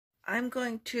I'm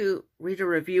going to read a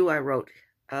review I wrote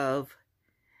of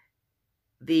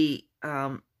the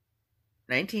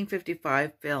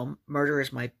 1955 film Murder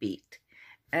Is My Beat.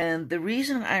 And the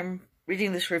reason I'm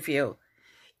reading this review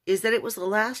is that it was the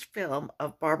last film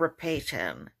of Barbara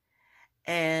Payton,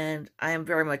 and I am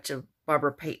very much a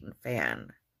Barbara Payton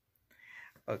fan.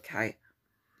 Okay.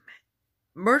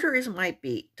 Murder Is My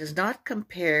Beat does not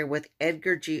compare with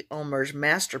Edgar G. Ulmer's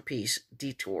masterpiece,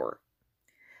 Detour.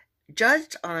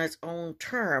 Judged on its own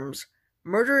terms,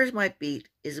 Murder Is My Beat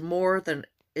is a more than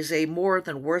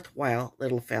worthwhile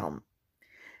little film.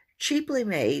 Cheaply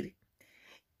made,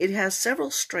 it has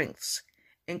several strengths,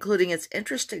 including its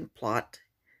interesting plot,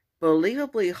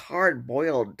 believably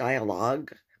hard-boiled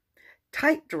dialogue,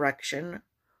 tight direction,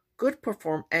 good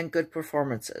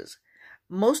performances.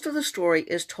 Most of the story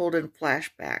is told in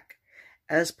flashback,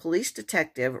 as police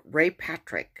detective Ray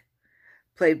Patrick,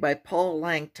 played by Paul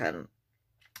Langton,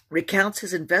 recounts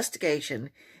his investigation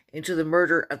into the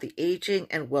murder of the aging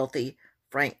and wealthy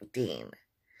Frank Dean.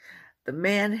 The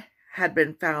man had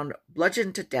been found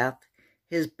bludgeoned to death,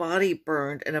 his body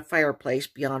burned in a fireplace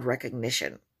beyond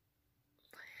recognition.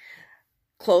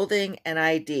 Clothing and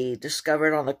ID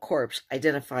discovered on the corpse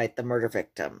identified the murder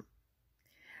victim.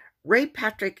 Ray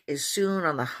Patrick is soon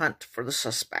on the hunt for the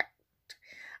suspect,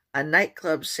 a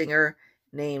nightclub singer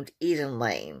named Eden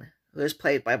Lane, who is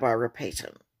played by Barbara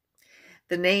Payton.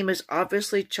 The name is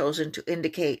obviously chosen to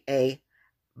indicate a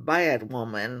bad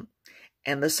woman,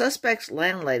 and the suspect's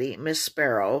landlady, Miss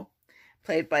Sparrow,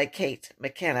 played by Kate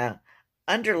McKenna,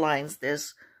 underlines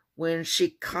this when she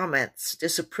comments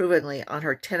disapprovingly on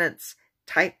her tenant's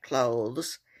tight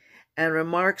clothes and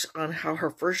remarks on how her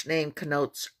first name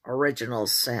connotes original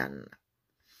sin.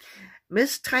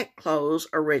 Miss Tight Clothes'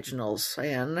 original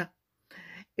sin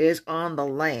is on the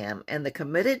lam, and the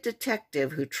committed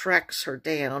detective who tracks her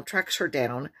down,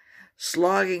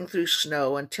 slogging through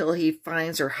snow until he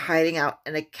finds her hiding out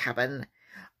in a cabin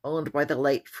owned by the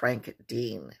late Frank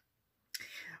Dean.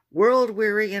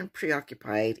 World-weary and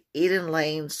preoccupied, Eden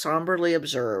Lane somberly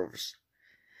observes,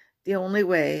 "The only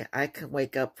way I can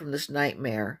wake up from this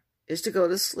nightmare is to go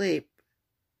to sleep."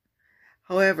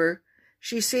 However,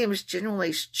 she seems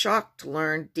genuinely shocked to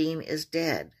learn Dean is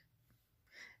dead.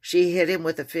 She hit him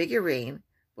with a figurine,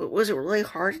 but was it really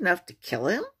hard enough to kill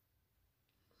him?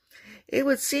 It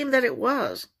would seem that it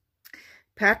was.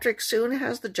 Patrick soon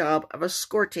has the job of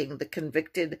escorting the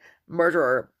convicted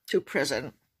murderer to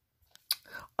prison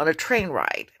on a train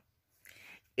ride.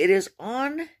 It is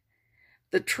on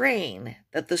the train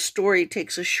that the story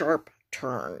takes a sharp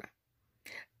turn.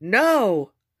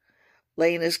 "No!"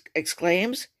 Lane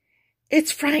exclaims.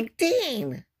 "It's Frank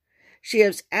Dean!" She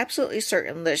is absolutely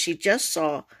certain that she just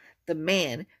saw the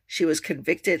man she was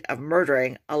convicted of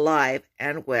murdering alive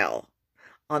and well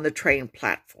on the train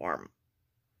platform.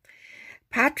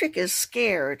 Patrick is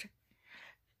scared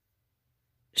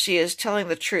she is telling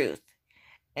the truth,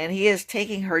 and he is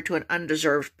taking her to an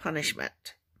undeserved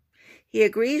punishment. He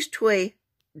agrees to a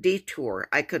detour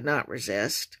I could not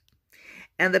resist,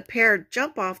 and the pair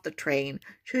jump off the train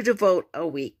to devote a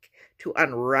week to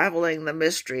unraveling the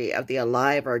mystery of the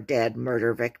alive or dead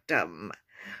murder victim.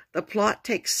 The plot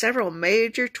takes several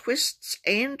major twists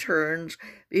and turns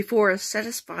before a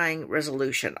satisfying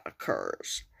resolution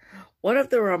occurs. One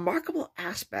of the remarkable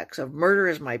aspects of Murder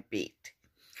Is My Beat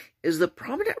is the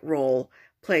prominent role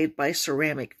played by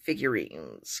ceramic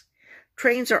figurines.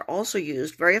 Trains are also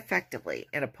used very effectively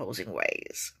in opposing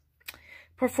ways.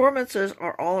 Performances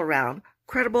are all around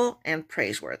credible and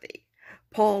praiseworthy.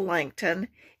 Paul Langton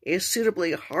is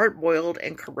suitably hard-boiled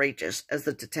and courageous as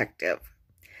the detective.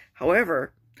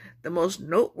 However, the most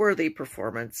noteworthy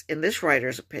performance, in this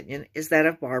writer's opinion, is that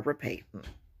of Barbara Payton.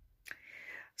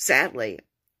 Sadly,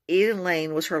 Eden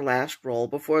Lane was her last role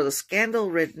before the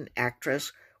scandal-ridden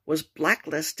actress was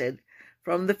blacklisted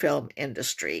from the film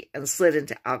industry and slid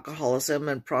into alcoholism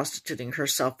and prostituting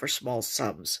herself for small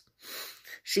sums.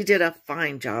 She did a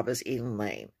fine job as Eden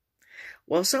Lane.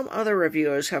 While some other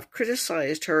reviewers have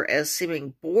criticized her as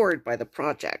seeming bored by the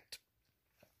project,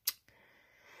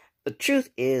 the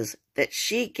truth is that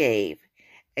she gave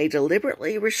a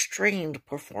deliberately restrained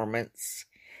performance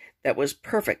that was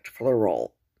perfect for the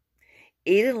role.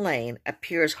 Eden Lane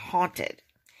appears haunted,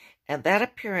 and that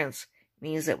appearance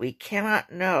means that we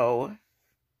cannot know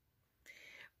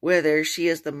whether she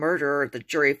is the murderer the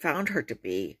jury found her to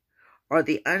be, or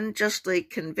the unjustly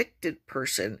convicted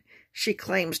person she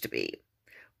claims to be.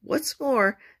 What's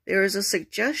more, there is a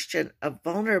suggestion of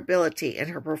vulnerability in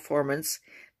her performance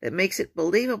that makes it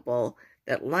believable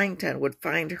that Langton would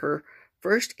find her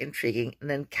first intriguing and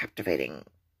then captivating.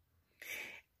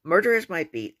 Murder Is My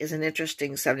Beat is an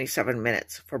interesting 77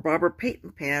 minutes. For Barbara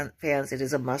Payton fans, it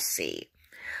is a must-see.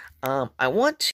 I want